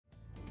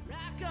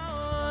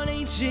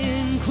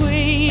Virgin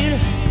Queen,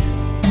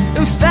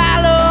 and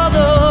follow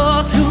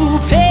those who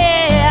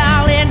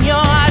pale in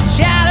your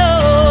shadow.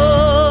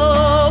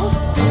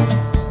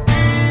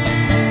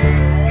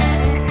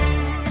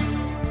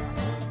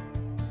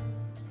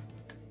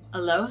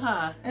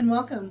 Aloha and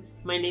welcome.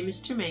 My name is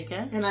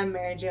Jamaica And I'm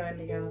Mary Jo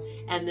Indigo.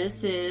 and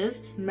this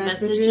is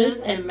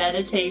Messages and and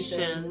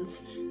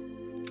Meditations.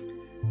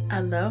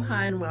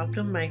 Aloha and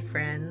welcome, my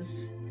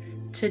friends.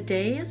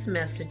 Today's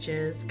message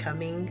is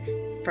coming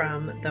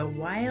from the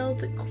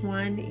Wild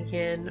Kuan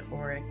Yin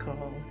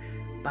Oracle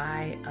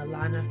by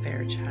Alana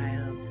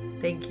Fairchild.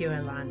 Thank you,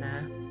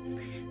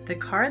 Alana. The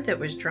card that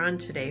was drawn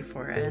today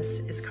for us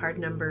is card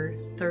number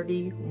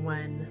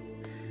 31.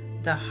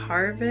 The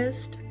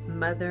Harvest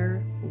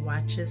Mother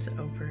Watches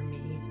Over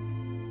Me.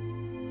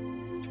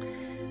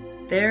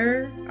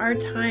 There are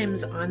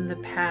times on the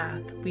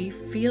path we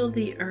feel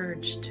the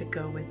urge to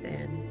go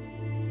within,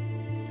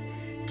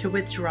 to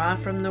withdraw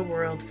from the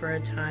world for a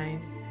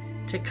time,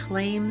 to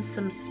claim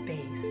some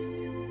space.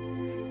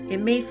 It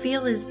may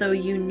feel as though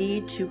you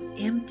need to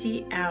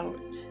empty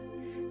out,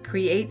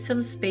 create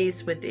some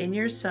space within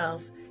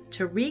yourself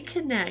to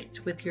reconnect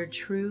with your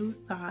true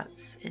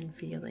thoughts and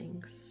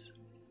feelings.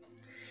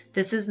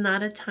 This is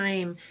not a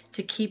time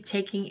to keep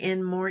taking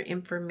in more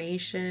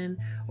information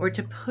or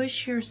to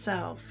push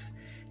yourself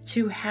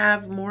to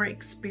have more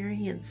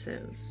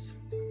experiences,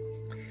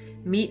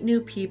 meet new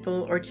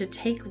people, or to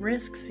take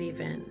risks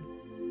even.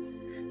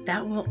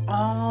 That will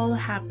all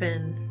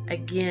happen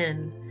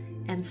again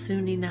and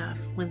soon enough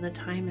when the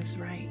time is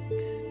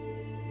right.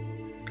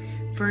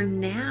 For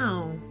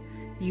now,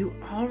 you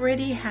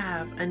already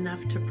have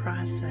enough to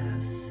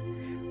process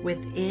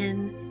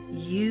within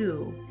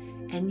you,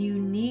 and you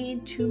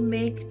need to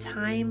make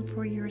time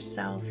for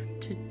yourself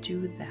to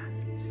do that.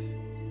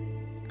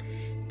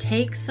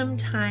 Take some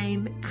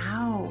time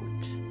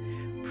out.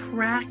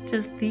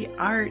 Practice the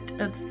art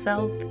of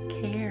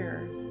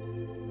self-care.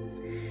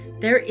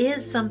 There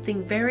is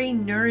something very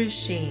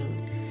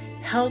nourishing,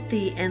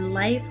 healthy, and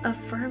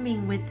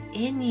life-affirming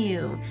within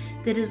you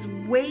that is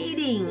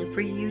waiting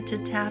for you to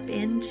tap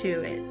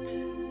into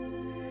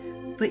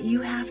it. But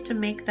you have to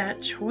make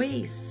that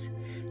choice.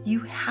 You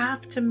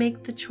have to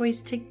make the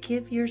choice to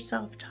give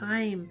yourself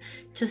time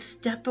to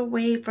step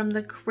away from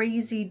the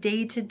crazy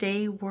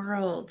day-to-day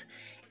world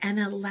and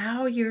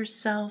allow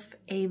yourself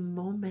a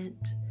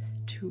moment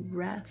to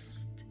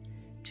rest,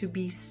 to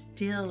be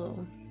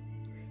still,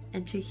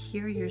 and to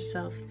hear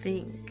yourself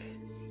think.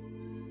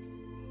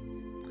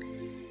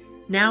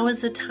 Now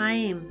is a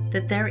time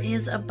that there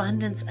is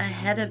abundance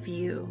ahead of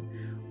you,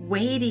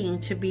 waiting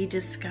to be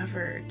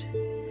discovered.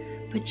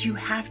 But you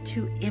have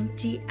to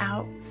empty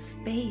out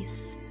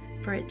space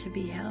for it to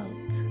be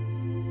held.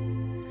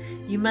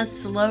 You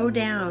must slow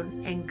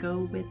down and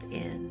go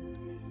within.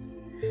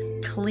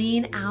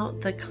 Clean out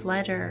the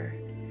clutter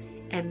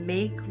and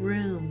make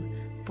room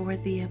for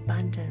the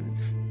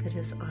abundance that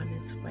is on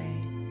its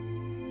way.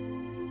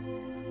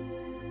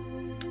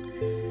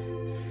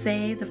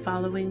 Say the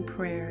following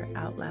prayer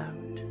out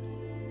loud.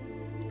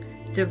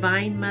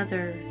 Divine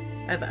Mother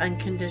of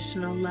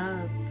Unconditional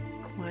Love,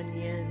 Kuan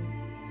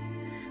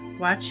Yin,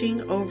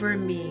 watching over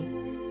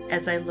me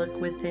as I look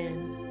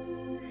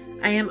within,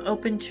 I am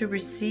open to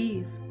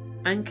receive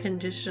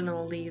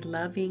unconditionally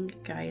loving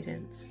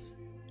guidance.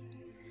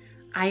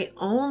 I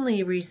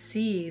only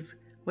receive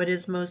what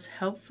is most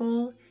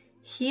helpful,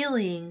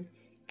 healing,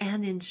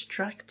 and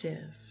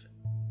instructive.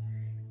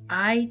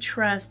 I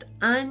trust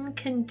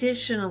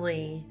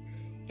unconditionally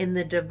in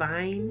the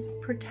divine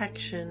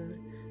protection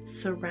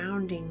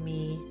surrounding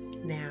me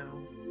now.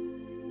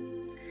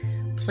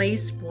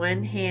 Place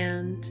one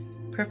hand,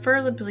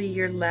 preferably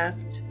your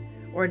left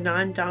or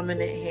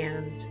non-dominant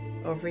hand,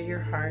 over your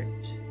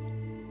heart.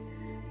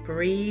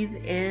 Breathe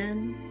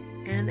in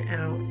and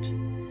out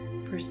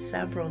for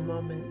several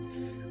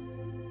moments.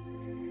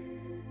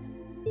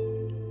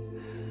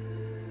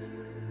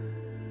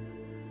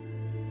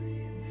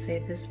 And say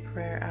this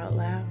prayer out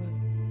loud.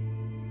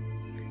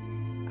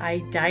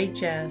 I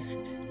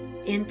digest,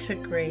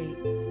 integrate,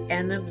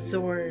 and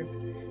absorb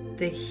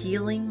the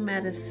healing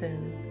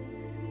medicine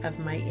of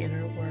my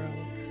inner world.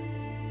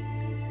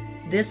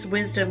 This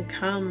wisdom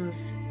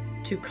comes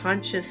to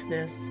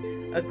consciousness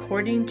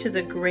according to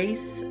the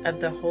grace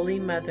of the Holy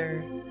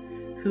Mother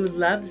who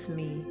loves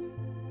me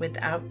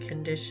without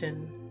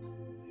condition.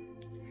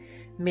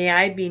 May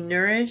I be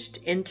nourished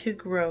into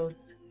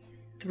growth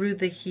through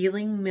the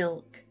healing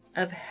milk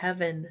of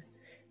heaven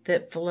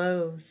that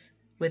flows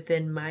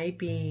within my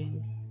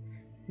being,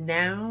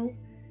 now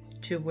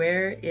to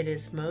where it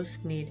is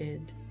most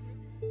needed,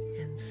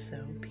 and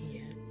so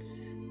be it.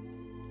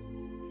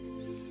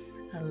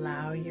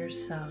 Allow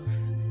yourself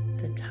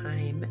the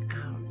time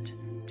out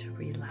to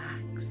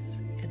relax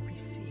and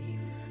receive.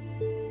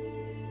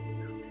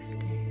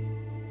 Namaste.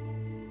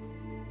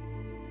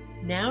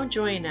 Now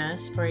join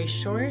us for a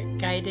short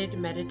guided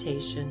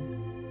meditation.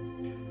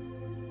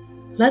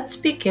 Let's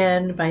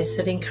begin by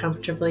sitting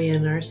comfortably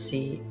in our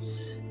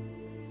seats.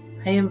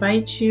 I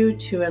invite you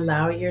to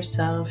allow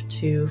yourself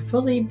to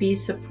fully be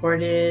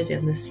supported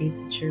in the seat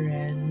that you're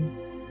in.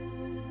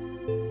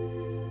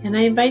 And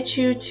I invite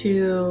you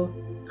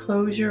to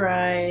close your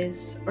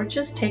eyes or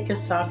just take a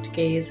soft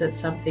gaze at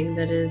something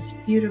that is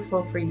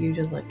beautiful for you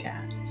to look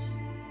at.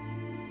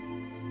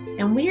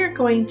 And we are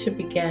going to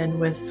begin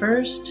with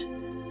first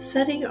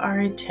setting our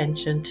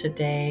intention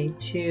today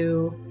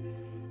to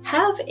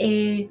have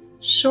a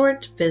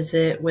short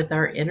visit with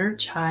our inner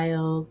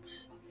child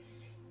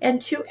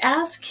and to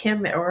ask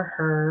him or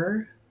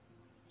her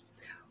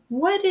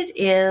what it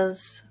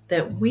is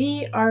that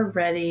we are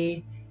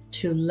ready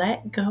to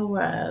let go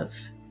of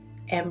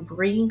and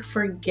bring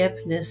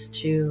forgiveness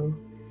to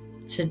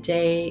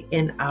today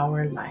in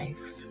our life.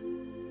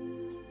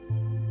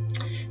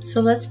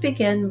 So let's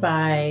begin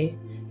by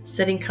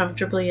sitting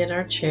comfortably in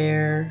our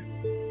chair,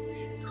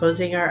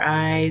 closing our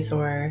eyes,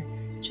 or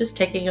just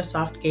taking a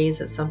soft gaze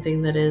at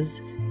something that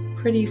is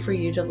pretty for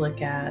you to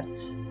look at.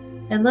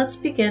 And let's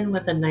begin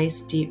with a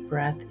nice deep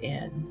breath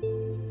in.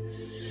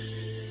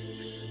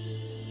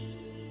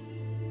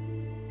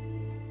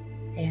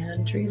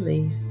 And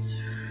release.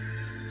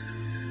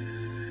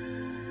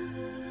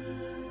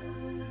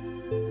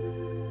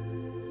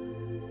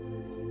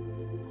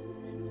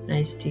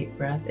 Nice deep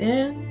breath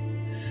in.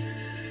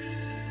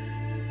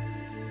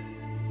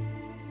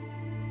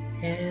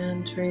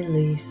 And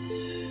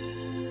release.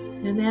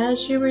 And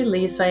as you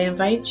release, I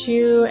invite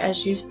you,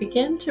 as you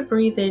begin to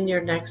breathe in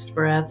your next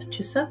breath,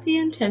 to set the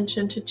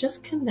intention to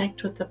just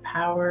connect with the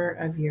power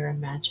of your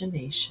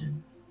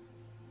imagination.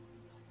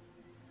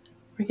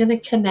 We're going to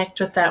connect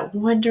with that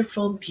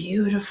wonderful,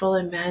 beautiful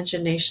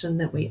imagination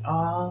that we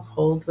all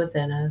hold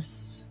within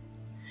us.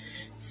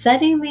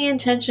 Setting the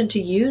intention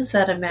to use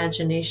that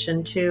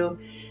imagination to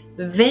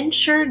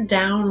venture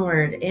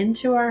downward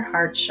into our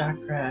heart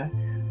chakra,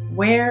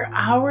 where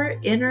our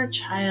inner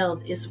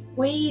child is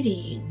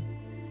waiting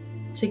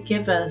to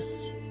give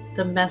us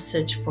the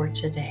message for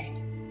today.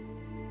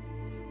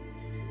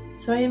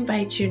 So I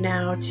invite you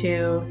now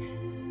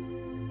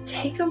to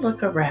take a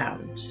look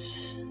around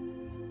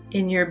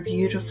in your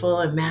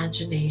beautiful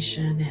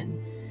imagination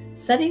and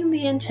setting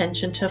the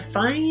intention to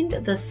find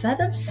the set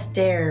of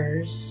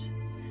stairs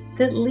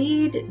that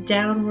lead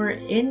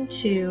downward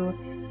into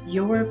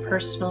your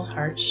personal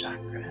heart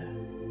chakra.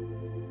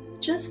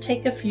 Just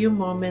take a few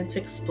moments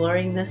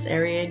exploring this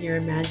area in your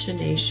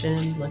imagination,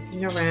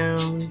 looking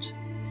around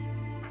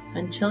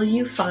until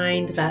you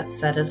find that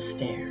set of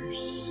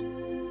stairs.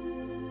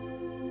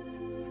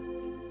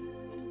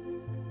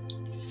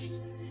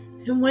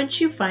 And once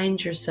you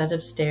find your set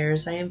of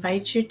stairs, I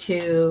invite you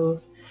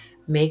to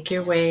make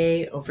your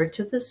way over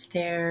to the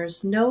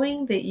stairs,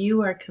 knowing that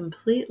you are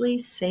completely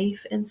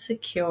safe and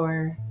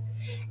secure,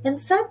 and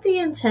set the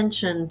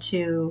intention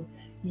to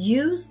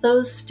use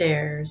those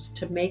stairs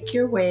to make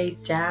your way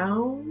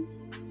down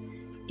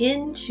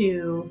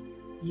into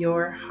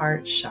your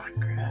heart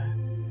chakra,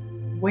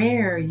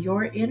 where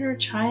your inner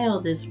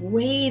child is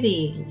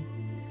waiting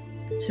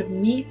to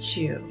meet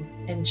you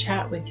and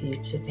chat with you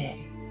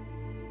today.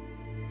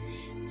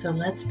 So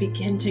let's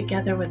begin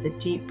together with a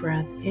deep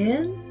breath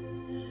in.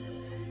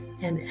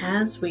 And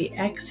as we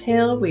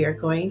exhale, we are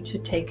going to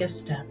take a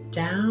step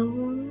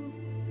down,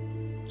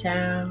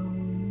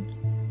 down,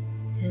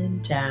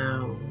 and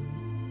down.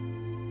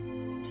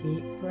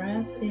 Deep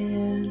breath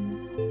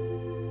in,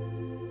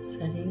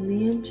 setting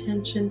the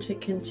intention to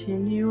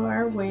continue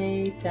our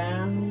way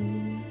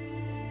down,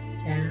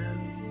 down,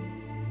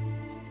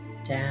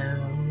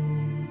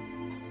 down,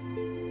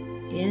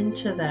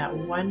 into that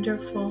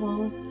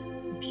wonderful,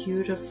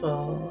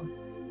 beautiful,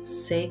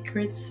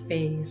 sacred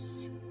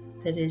space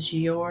that is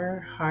your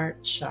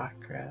heart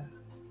chakra.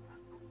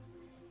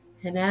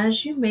 And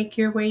as you make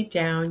your way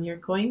down, you're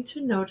going to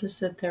notice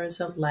that there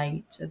is a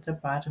light at the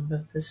bottom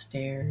of the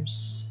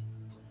stairs.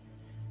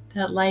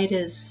 That light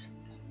is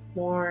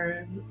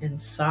warm and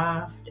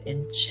soft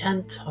and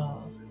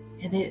gentle,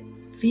 and it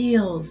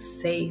feels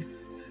safe.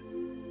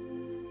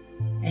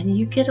 And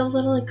you get a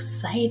little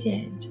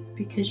excited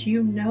because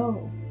you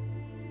know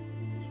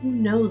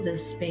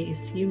this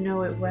space, you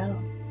know it well.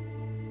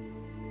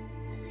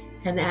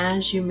 And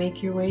as you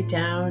make your way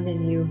down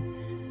and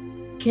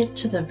you get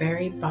to the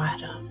very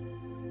bottom,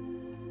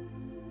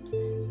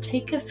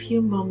 take a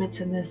few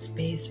moments in this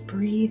space,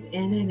 breathe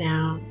in and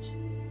out,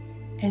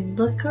 and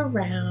look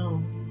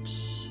around.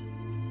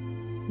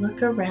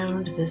 Look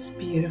around this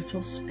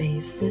beautiful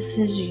space. This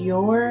is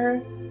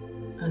your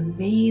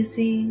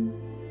amazing,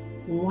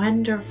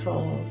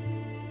 wonderful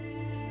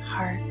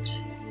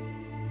heart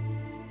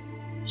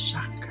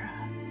chakra,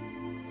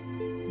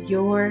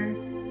 your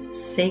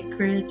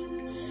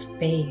sacred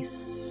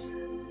space.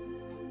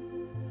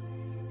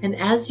 And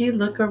as you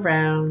look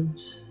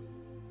around,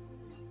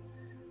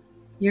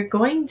 you're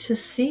going to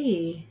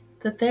see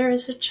that there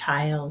is a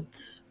child.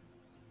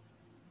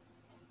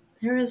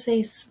 There is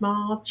a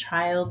small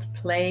child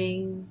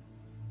playing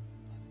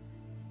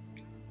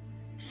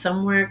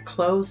somewhere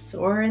close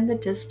or in the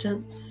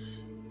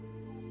distance.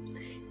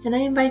 And I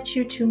invite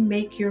you to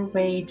make your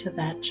way to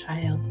that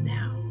child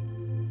now.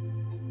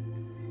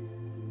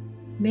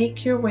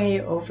 Make your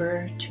way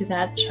over to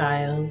that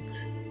child.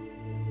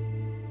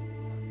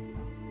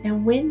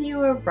 And when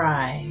you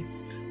arrive,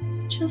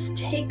 just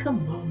take a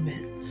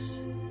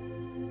moment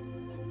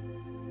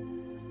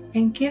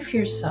and give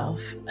yourself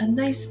a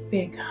nice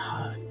big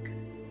hug.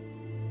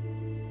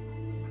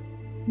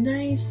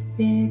 Nice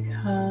big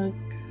hug.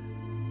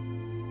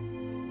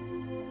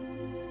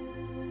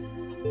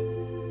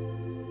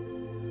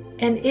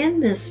 And in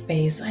this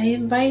space, I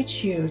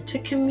invite you to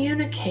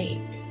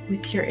communicate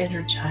with your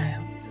inner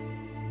child.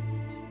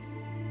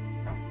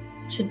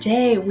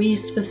 Today, we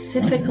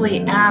specifically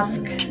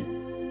ask,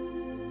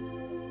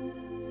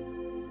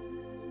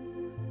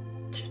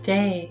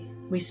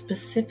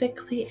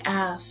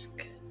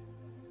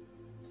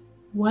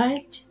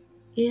 what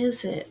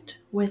is it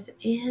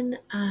within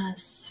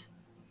us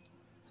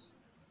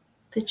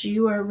that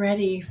you are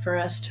ready for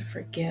us to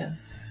forgive?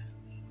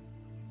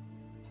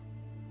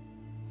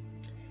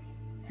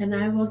 And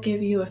I will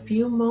give you a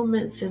few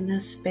moments in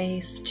this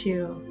space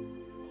to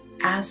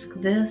ask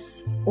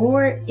this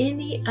or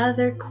any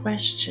other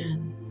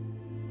question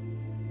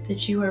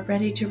that you are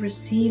ready to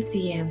receive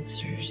the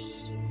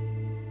answers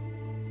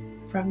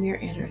from your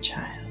inner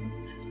child.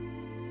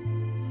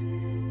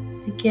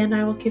 Again,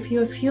 I will give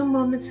you a few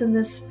moments in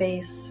this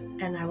space,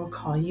 and I will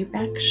call you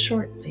back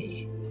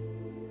shortly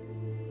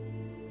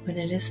when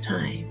it is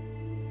time.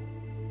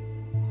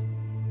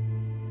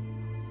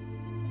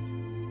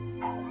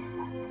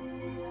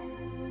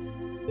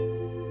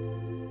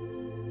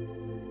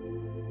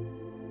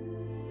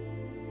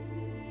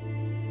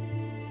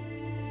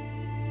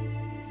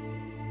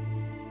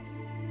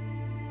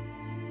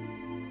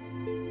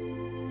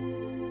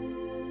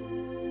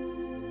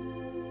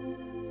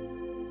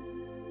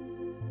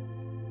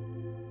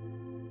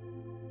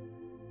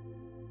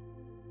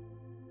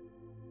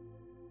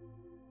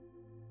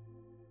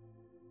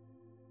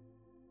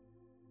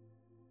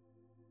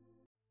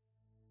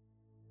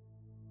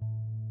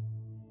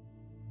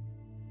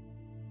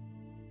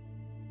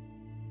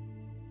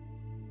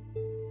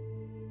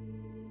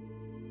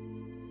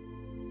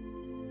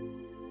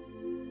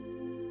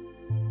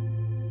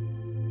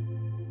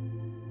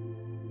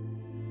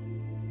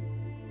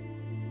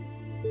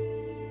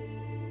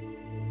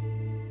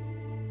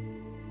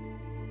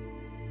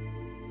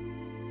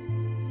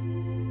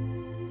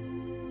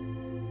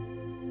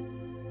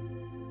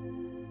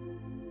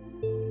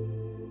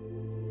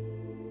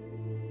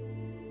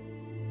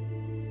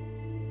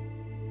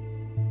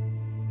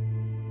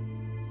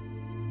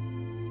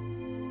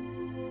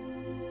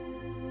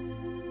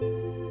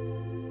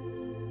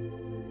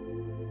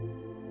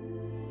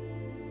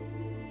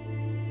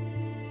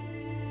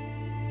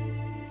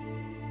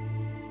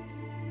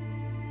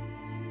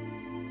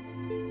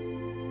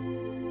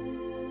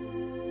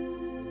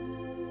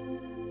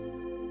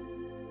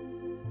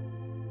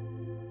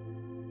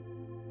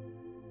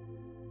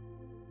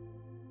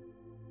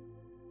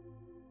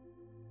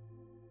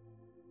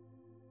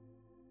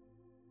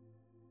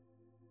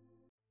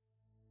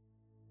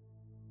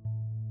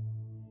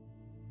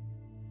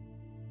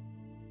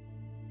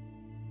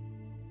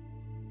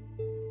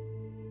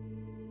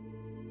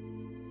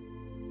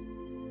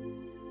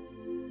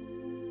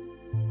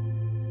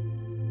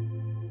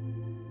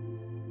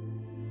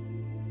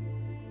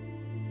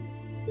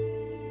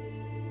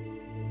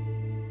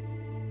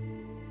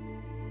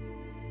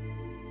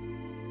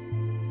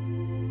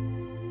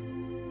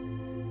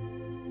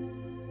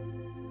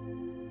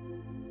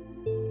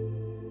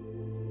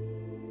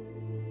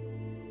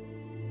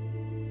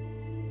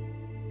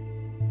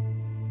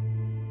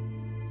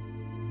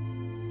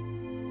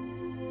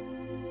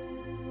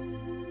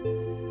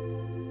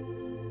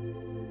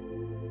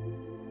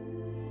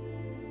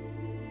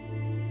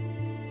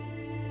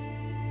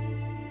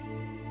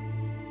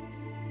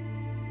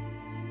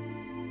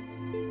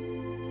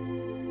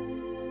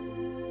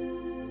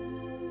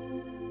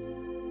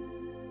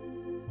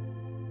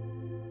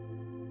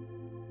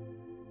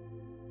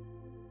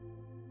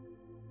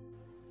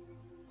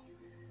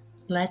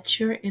 Let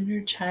your inner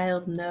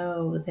child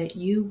know that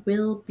you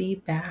will be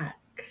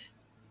back,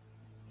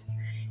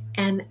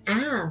 and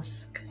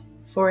ask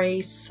for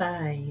a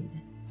sign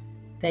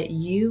that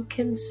you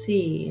can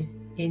see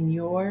in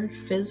your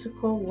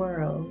physical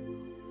world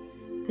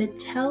that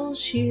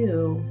tells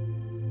you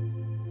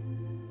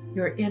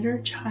your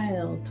inner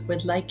child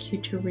would like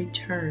you to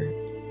return.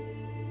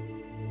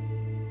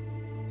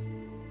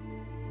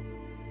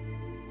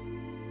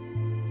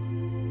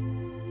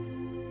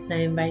 And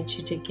I invite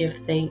you to give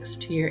thanks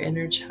to your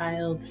inner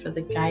child for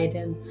the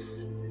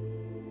guidance,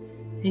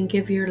 and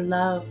give your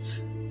love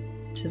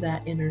to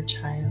that inner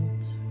child.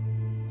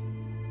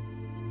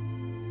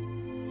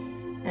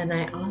 And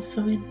I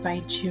also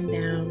invite you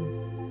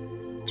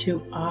now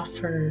to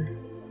offer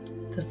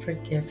the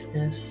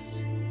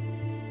forgiveness.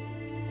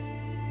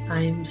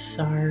 I'm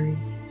sorry.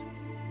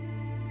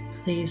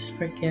 Please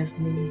forgive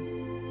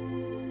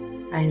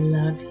me. I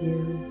love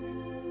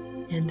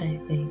you and I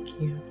thank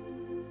you.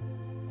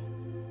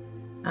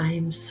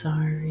 I'm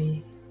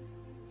sorry.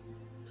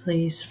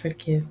 Please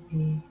forgive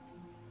me.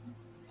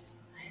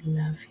 I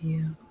love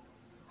you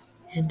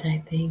and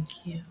I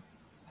thank you.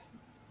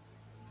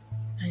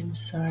 I'm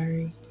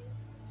sorry.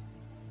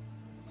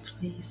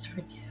 Please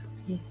forgive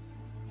me.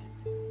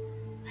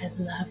 I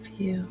love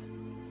you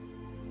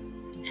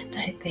and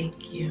I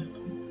thank you.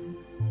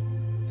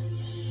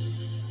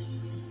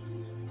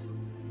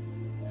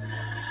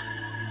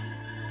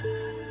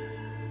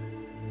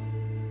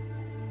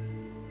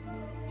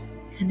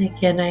 And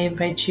again, I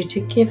invite you to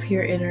give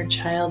your inner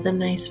child a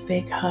nice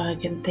big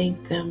hug and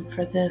thank them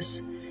for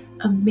this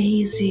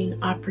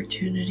amazing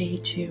opportunity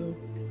to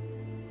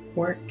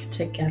work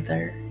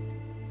together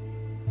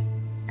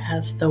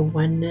as the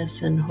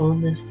oneness and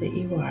wholeness that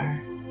you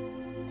are,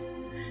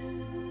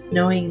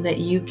 knowing that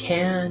you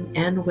can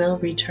and will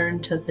return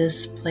to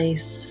this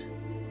place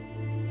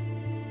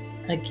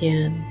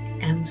again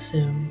and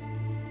soon.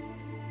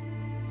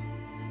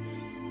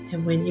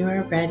 And when you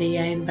are ready,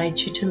 I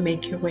invite you to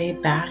make your way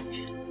back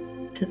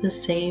to the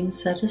same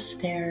set of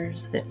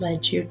stairs that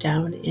led you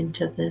down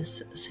into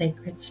this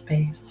sacred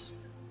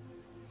space.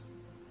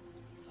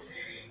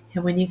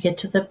 And when you get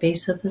to the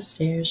base of the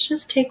stairs,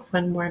 just take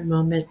one more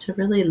moment to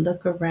really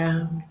look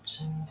around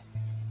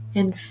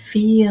and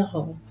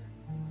feel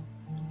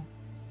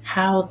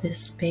how this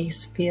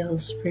space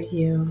feels for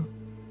you.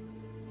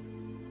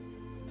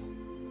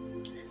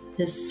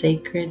 This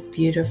sacred,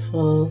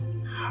 beautiful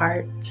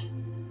heart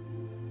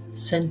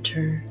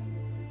center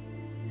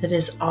that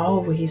is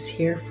always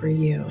here for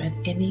you at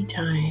any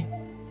time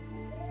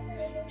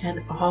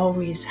and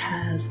always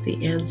has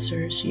the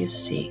answers you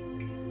seek.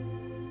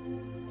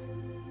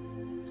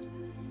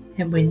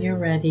 And when you're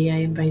ready, I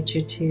invite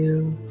you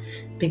to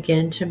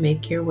begin to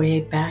make your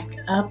way back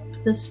up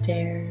the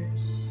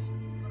stairs,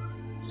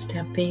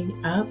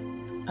 stepping up,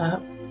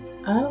 up,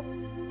 up.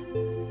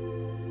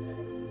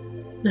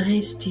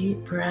 Nice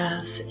deep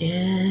breaths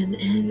in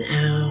and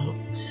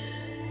out,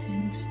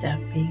 and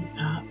stepping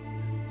up,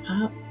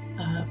 up,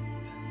 up.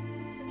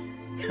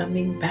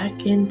 Coming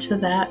back into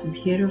that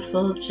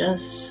beautiful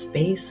just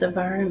space of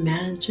our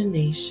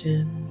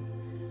imagination.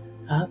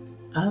 Up,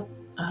 up,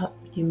 up.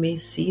 You may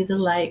see the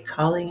light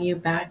calling you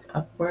back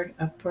upward,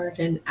 upward,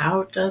 and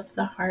out of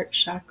the heart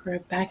chakra,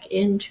 back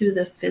into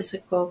the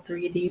physical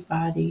 3D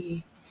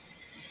body.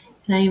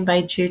 And I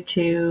invite you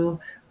to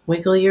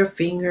wiggle your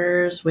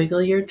fingers,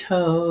 wiggle your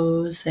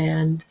toes,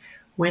 and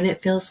when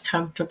it feels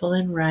comfortable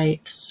and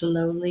right,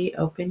 slowly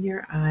open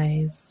your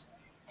eyes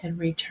and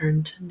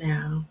return to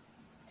now.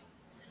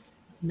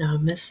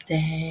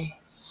 Namaste.